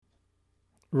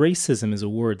Racism is a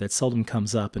word that seldom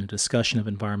comes up in a discussion of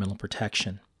environmental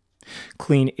protection.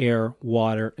 Clean air,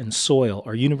 water, and soil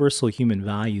are universal human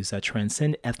values that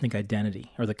transcend ethnic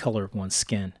identity or the color of one's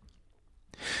skin.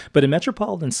 But in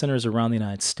metropolitan centers around the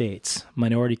United States,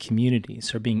 minority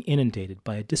communities are being inundated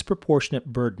by a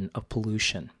disproportionate burden of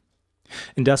pollution.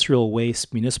 Industrial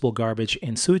waste, municipal garbage,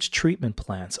 and sewage treatment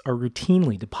plants are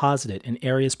routinely deposited in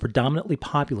areas predominantly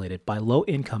populated by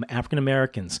low-income African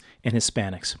Americans and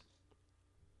Hispanics.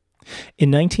 In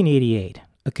 1988,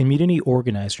 a community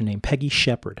organizer named Peggy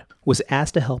Shepard was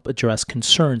asked to help address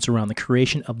concerns around the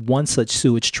creation of one such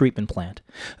sewage treatment plant,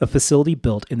 a facility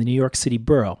built in the New York City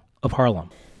borough of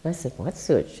Harlem. I said, what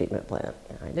sewage treatment plant?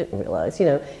 I didn't realize.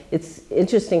 It's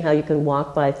interesting how you can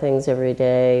walk by things every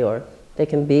day, or they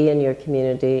can be in your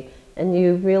community, and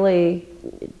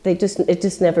it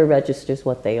just never registers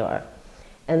what they are.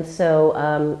 And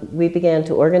so we began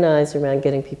to organize around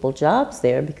getting people jobs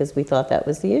there because we thought that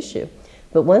was the issue.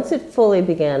 But once it fully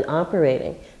began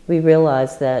operating, we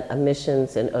realized that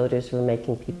emissions and odors were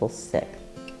making people sick.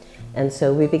 And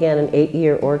so we began an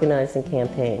 8-year organizing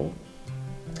campaign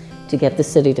to get the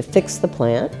city to fix the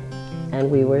plant,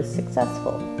 and we were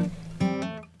successful.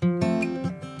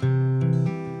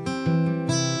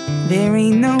 There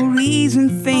ain't no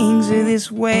reason things are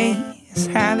this way. It's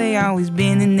how they always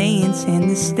been and they intend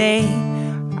to stay.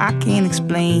 I can't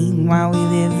explain why we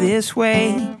live this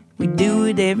way. We do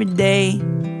it every day.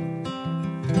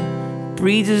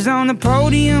 Preachers on the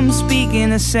podium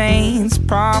speaking of saints,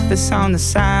 prophets on the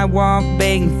sidewalk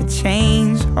begging for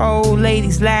change, old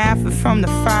ladies laughing from the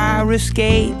fire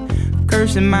escape,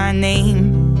 cursing my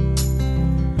name.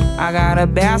 I got a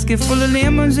basket full of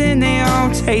lemons and they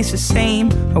all taste the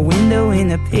same. A window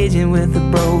and a pigeon with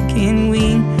a broken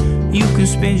wing. You can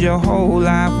spend your whole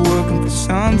life working for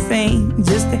something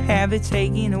just to have it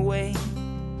taken away.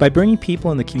 By bringing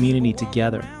people in the community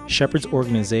together, Shepard's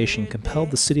organization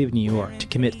compelled the city of New York to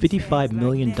commit $55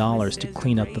 million to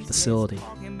clean up the facility.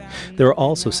 They were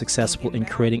also successful in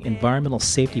creating environmental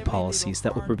safety policies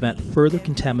that would prevent further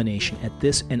contamination at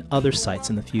this and other sites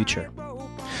in the future.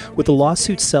 With a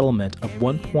lawsuit settlement of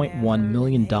 $1.1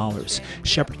 million,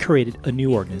 Shepard created a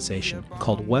new organization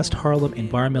called West Harlem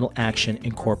Environmental Action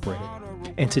Incorporated.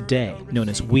 And today, known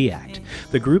as WEACT,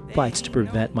 the group fights to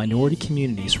prevent minority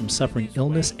communities from suffering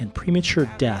illness and premature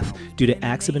death due to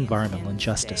acts of environmental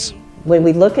injustice. When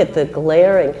we look at the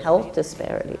glaring health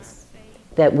disparities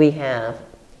that we have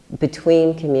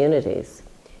between communities,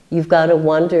 you've got to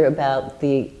wonder about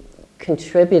the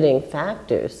contributing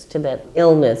factors to that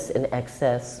illness and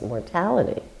excess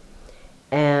mortality.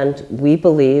 And we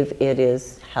believe it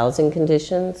is housing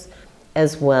conditions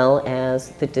as well as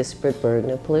the disparate burden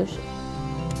of pollution.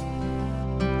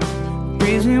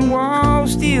 Prison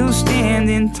walls still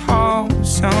standing tall.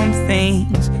 Some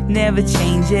things never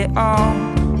change at all.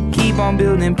 Keep on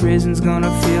building prisons,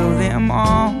 gonna fill them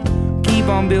all. Keep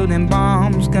on building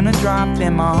bombs, gonna drop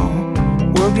them all.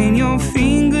 Working your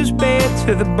fingers bare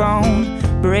to the bone,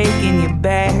 breaking your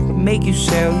back, make you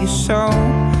sell your soul.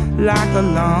 Like a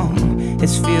lung,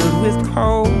 it's filled with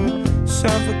cold,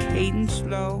 suffocating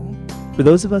slow. For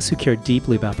those of us who care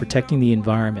deeply about protecting the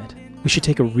environment, we should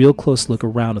take a real close look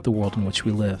around at the world in which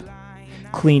we live.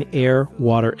 Clean air,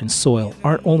 water, and soil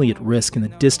aren't only at risk in the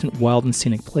distant wild and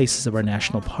scenic places of our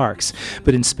national parks,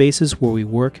 but in spaces where we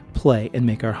work, play, and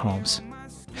make our homes.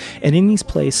 And in these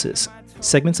places,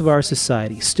 segments of our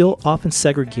society, still often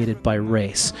segregated by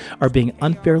race, are being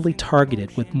unfairly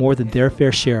targeted with more than their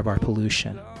fair share of our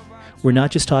pollution. We're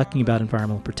not just talking about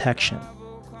environmental protection.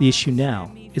 The issue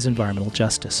now is environmental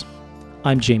justice.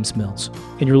 I'm James Mills,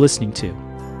 and you're listening to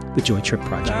The Joy Trip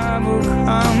Project. Love will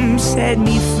come, set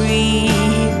me free.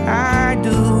 I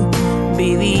do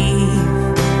believe.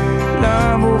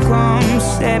 Love will come,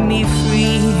 set me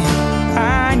free.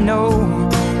 I know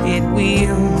it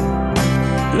will.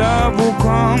 Love will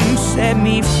come, set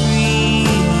me free.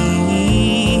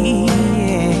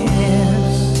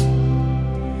 Yes.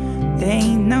 There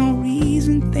ain't no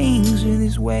reason things are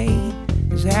this way.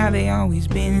 It's how they always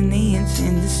been and they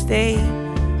intend to stay.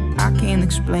 I can't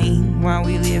explain why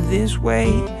we live this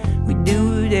way. We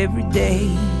do it every day.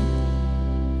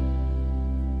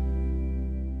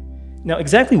 Now,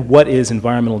 exactly what is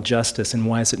environmental justice and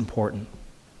why is it important?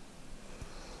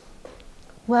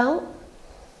 Well,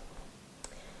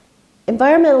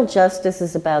 environmental justice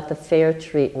is about the fair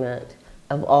treatment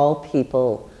of all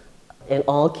people in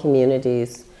all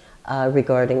communities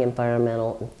regarding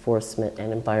environmental enforcement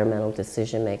and environmental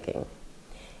decision making.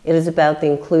 It is about the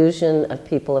inclusion of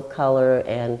people of color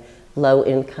and low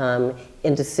income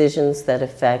in decisions that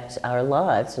affect our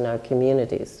lives and our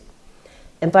communities.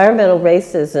 Environmental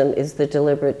racism is the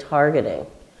deliberate targeting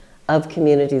of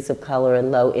communities of color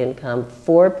and low income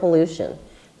for pollution,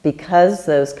 because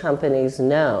those companies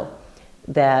know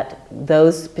that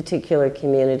those particular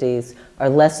communities are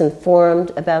less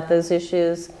informed about those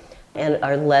issues and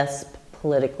are less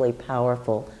politically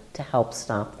powerful to help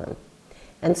stop them.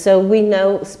 And so we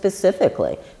know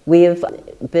specifically, we have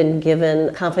been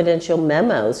given confidential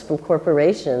memos from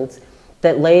corporations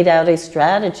that laid out a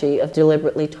strategy of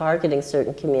deliberately targeting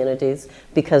certain communities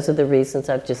because of the reasons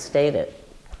I've just stated.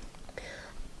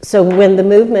 So when the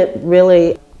movement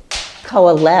really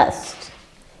coalesced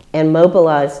and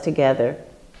mobilized together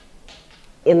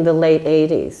in the late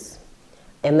 80s,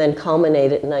 and then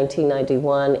culminated in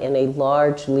 1991 in a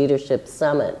large leadership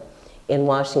summit in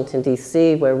Washington,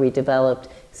 D.C., where we developed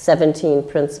 17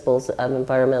 principles of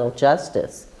environmental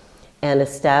justice and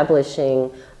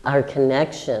establishing our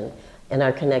connection and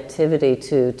our connectivity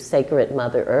to sacred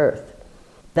Mother Earth.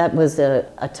 That was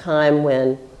a time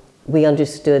when we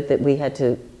understood that we had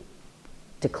to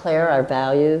declare our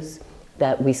values,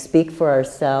 that we speak for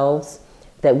ourselves,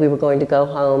 that we were going to go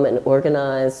home and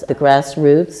organize the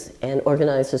grassroots and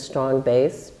organize a strong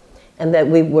base, and that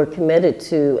we were committed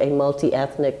to a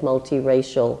multi-ethnic,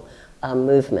 multiracial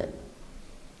movement.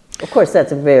 Of course,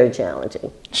 that's very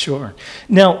challenging. Sure.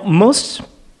 Now, most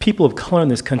people of color in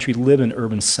this country live in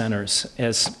urban centers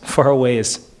as far away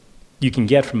as you can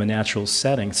get from a natural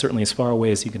setting, certainly as far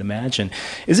away as you can imagine.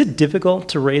 Is it difficult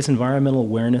to raise environmental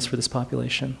awareness for this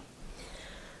population?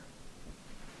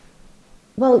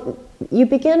 Well, you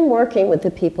begin working with the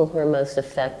people who are most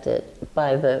affected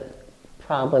by the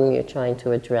problem you're trying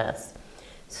to address.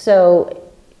 So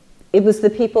it was the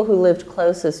people who lived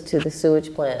closest to the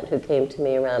sewage plant who came to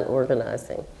me around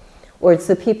organizing. Or it's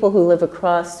the people who live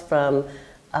across from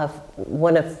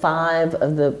one of 5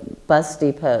 of the bus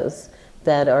depots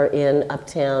that are in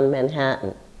uptown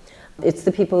Manhattan. It's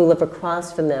the people who live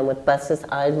across from them with buses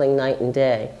idling night and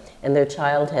day, and their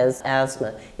child has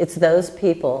asthma. It's those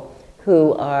people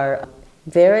who are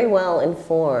very well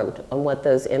informed on what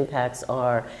those impacts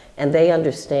are, and they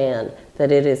understand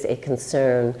that it is a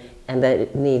concern and that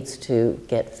it needs to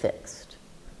get fixed.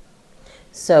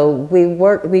 So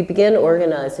we begin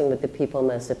organizing with the people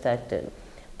most affected.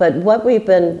 But what we've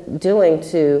been doing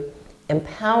to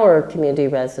empower community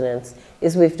residents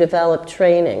is we've developed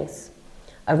trainings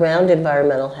around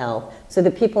environmental health so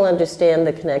that people understand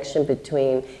the connection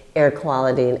between air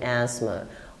quality and asthma,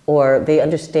 or they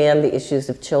understand the issues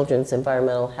of children's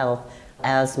environmental health,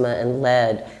 asthma and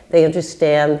lead. They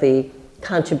understand the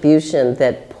contribution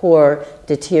that poor,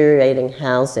 deteriorating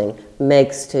housing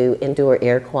makes to indoor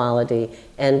air quality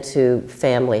and to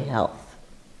family health.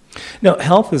 Now,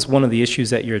 health is one of the issues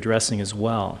that you're addressing as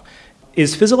well.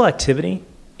 Is physical activity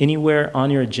anywhere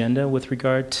on your agenda with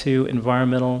regard to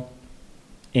environmental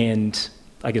and,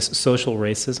 I guess, social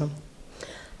racism?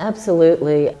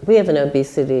 Absolutely. We have an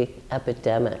obesity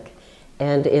epidemic.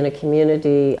 And in a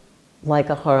community like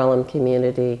a Harlem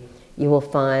community, you will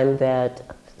find that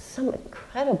some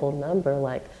incredible number,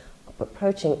 like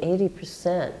approaching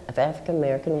 80% of African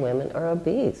American women are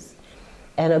obese.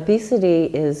 And obesity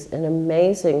is an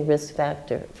amazing risk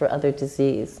factor for other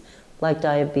disease, like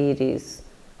diabetes,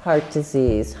 heart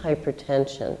disease,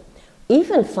 hypertension.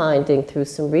 Even finding through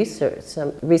some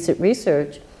recent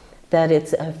research, that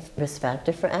it's a risk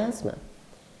factor for asthma.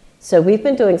 So we've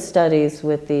been doing studies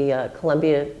with the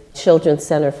Columbia Children's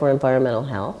Center for Environmental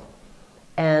Health,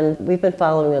 and we've been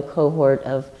following a cohort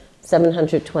of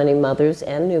 720 mothers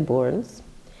and newborns,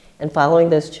 and following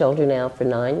those children now for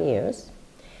 9 years.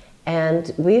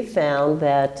 And we found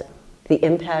that the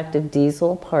impact of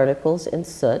diesel particles and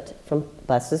soot from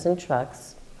buses and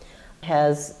trucks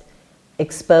has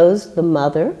exposed the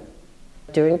mother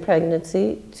during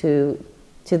pregnancy to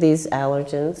these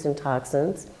allergens and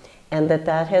toxins, and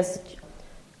that has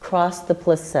crossed the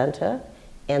placenta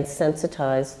and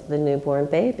sensitized the newborn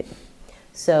baby.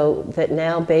 So that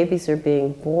now babies are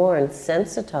being born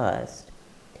sensitized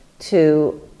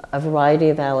to a variety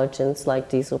of allergens like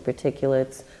diesel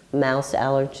particulates, mouse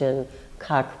allergen,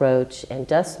 cockroach, and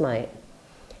dust mite.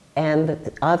 And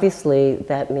obviously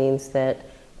that means that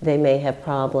they may have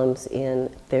problems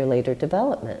in their later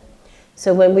development.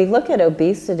 So when we look at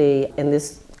obesity in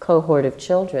this cohort of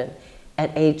children,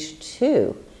 at age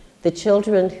 2, the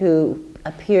children who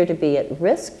appear to be at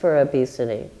risk for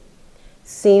obesity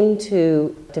seem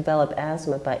to develop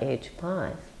asthma by age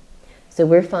 5. So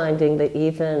we're finding that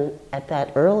even at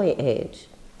that early age,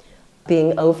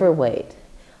 being overweight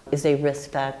is a risk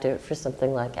factor for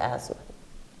something like asthma.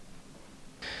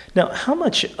 Now, how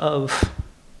much of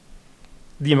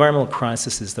the environmental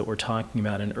crises that we're talking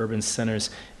about in urban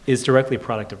centers is directly a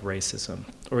product of racism,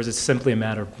 or is it simply a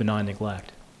matter of benign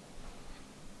neglect?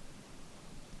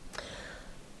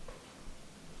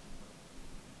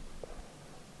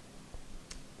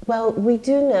 Well, we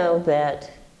do know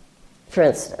that, for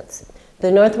instance,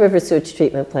 the North River Sewage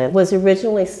Treatment Plant was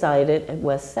originally sited at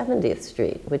West 70th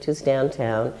Street, which is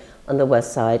downtown on the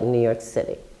west side in New York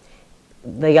City.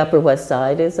 The Upper West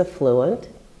Side is affluent.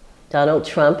 Donald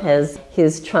Trump has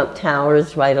his Trump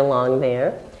Towers right along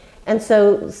there. And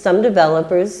so some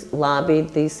developers lobbied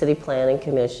the City Planning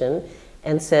Commission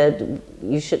and said,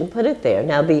 you shouldn't put it there.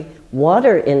 Now, the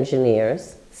water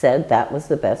engineers said that was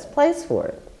the best place for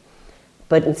it.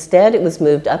 But instead, it was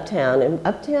moved uptown, and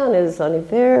uptown is on a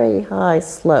very high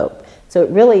slope. So it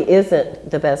really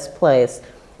isn't the best place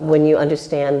when you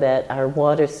understand that our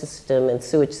water system and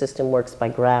sewage system works by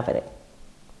gravity.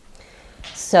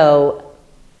 So,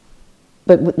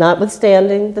 but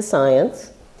notwithstanding the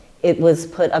science, it was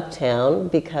put uptown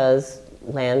because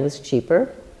land was cheaper,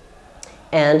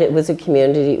 and it was a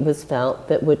community, it was felt,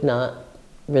 that would not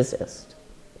resist.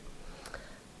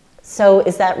 So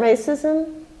is that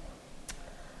racism?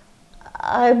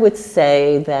 I would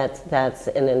say that that's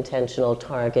an intentional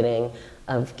targeting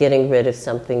of getting rid of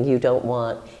something you don't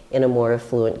want in a more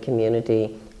affluent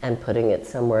community and putting it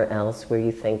somewhere else where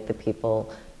you think the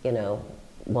people,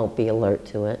 won't be alert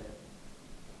to it.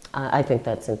 I think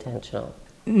that's intentional.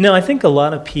 No, I think a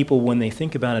lot of people, when they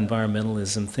think about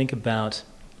environmentalism, think about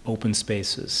open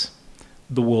spaces,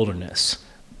 the wilderness,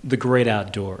 the great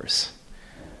outdoors.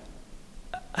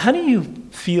 How do you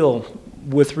feel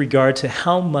with regard to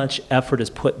how much effort is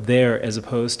put there as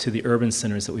opposed to the urban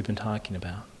centers that we've been talking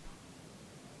about?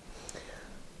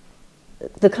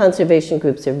 The conservation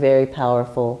groups are very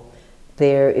powerful.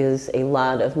 There is a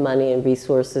lot of money and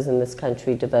resources in this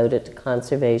country devoted to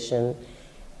conservation,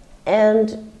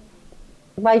 and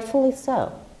rightfully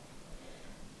so.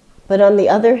 But on the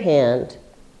other hand,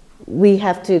 we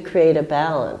have to create a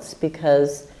balance,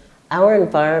 because our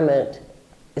environment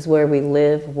is where we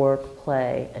live, work,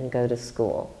 play, and go to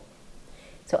school.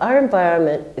 So our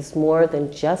environment is more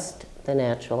than just the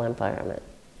natural environment.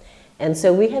 And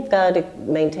so we have got to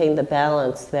maintain the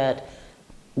balance that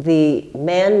the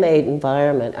man-made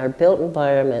environment, our built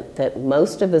environment that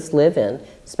most of us live in,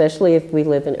 especially if we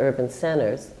live in urban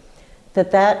centers,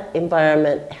 that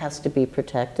environment has to be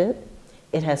protected,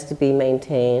 it has to be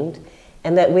maintained,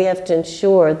 and that we have to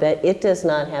ensure that it does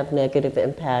not have negative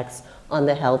impacts on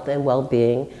the health and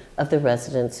well-being of the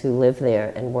residents who live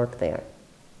there and work there.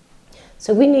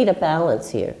 So we need a balance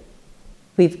here.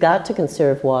 We've got to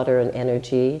conserve water and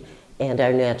energy and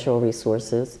our natural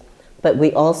resources, but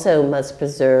we also must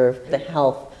preserve the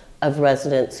health of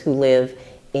residents who live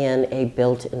in a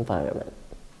built environment,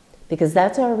 because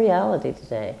that's our reality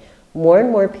today. More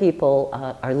and more people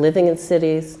are living in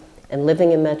cities and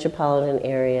living in metropolitan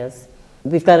areas.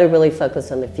 We've got to really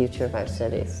focus on the future of our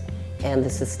cities and the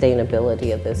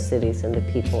sustainability of those cities and the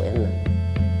people in them.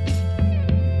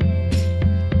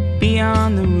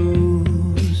 Beyond the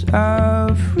rules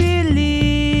of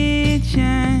religion,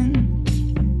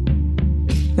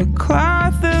 the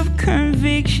cloth of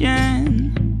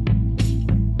conviction,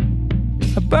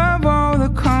 above all the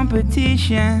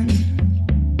competition,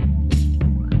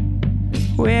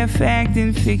 where fact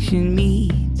and fiction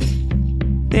meet.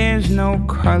 There's no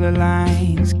color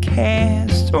lines,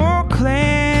 caste or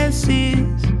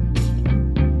classes.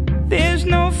 There's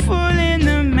no fooling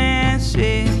the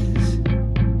masses.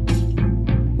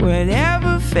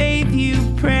 Whatever faith you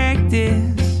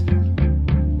practice,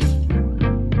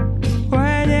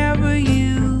 whatever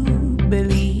you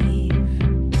believe,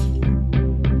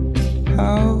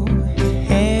 oh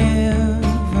heaven.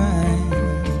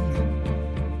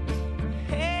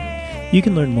 You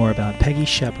can learn more about Peggy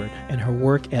Shepard and her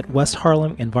work at West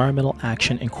Harlem Environmental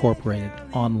Action Incorporated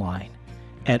online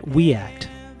at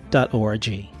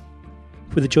weact.org.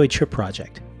 For the Joy Trip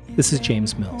Project, this is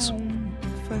James Mills.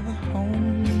 For the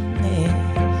homeless,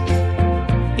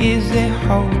 is there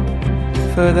hope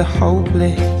for the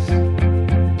hopeless?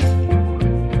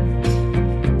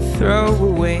 Throw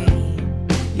away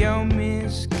your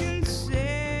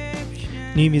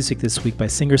misconception. New music this week by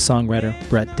singer-songwriter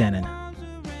Brett Dennen.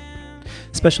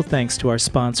 Special thanks to our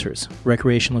sponsors,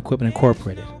 Recreational Equipment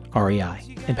Incorporated,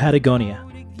 REI, and Patagonia.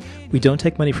 We don't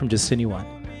take money from just anyone.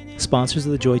 Sponsors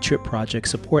of the Joy Trip Project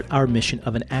support our mission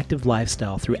of an active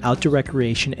lifestyle through outdoor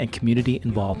recreation and community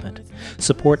involvement.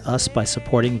 Support us by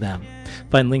supporting them.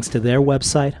 Find links to their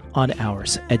website on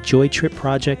ours at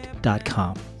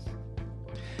joytripproject.com.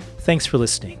 Thanks for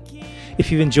listening. If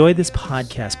you've enjoyed this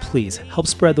podcast, please help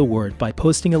spread the word by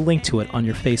posting a link to it on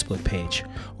your Facebook page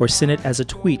or send it as a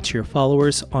tweet to your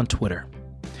followers on Twitter.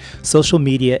 Social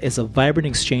media is a vibrant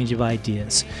exchange of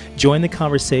ideas. Join the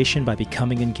conversation by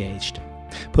becoming engaged.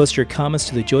 Post your comments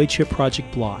to the Joy Trip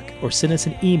Project blog or send us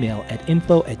an email at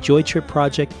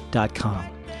info@joytripproject.com.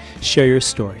 Share your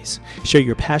stories. Share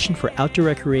your passion for outdoor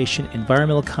recreation,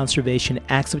 environmental conservation,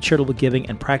 acts of charitable giving,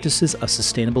 and practices of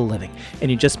sustainable living.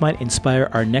 And you just might inspire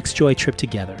our next joy trip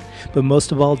together. But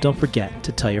most of all, don't forget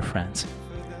to tell your friends.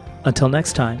 Until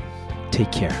next time,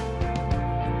 take care.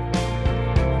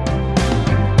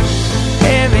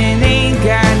 Heaven ain't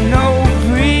got no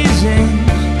prisons,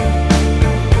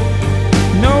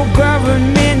 no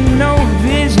government, no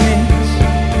business,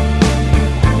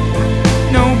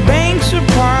 no banks or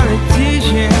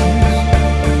politicians,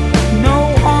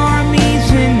 no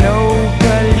armies and no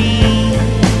police.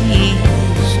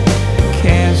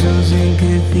 Castles and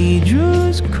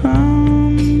cathedrals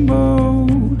crumble,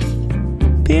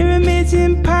 pyramids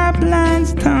and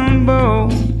pipelines tumble.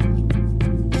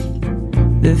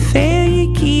 The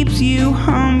failure keeps you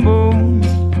humble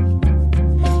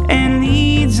and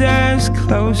leads us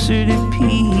closer to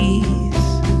peace.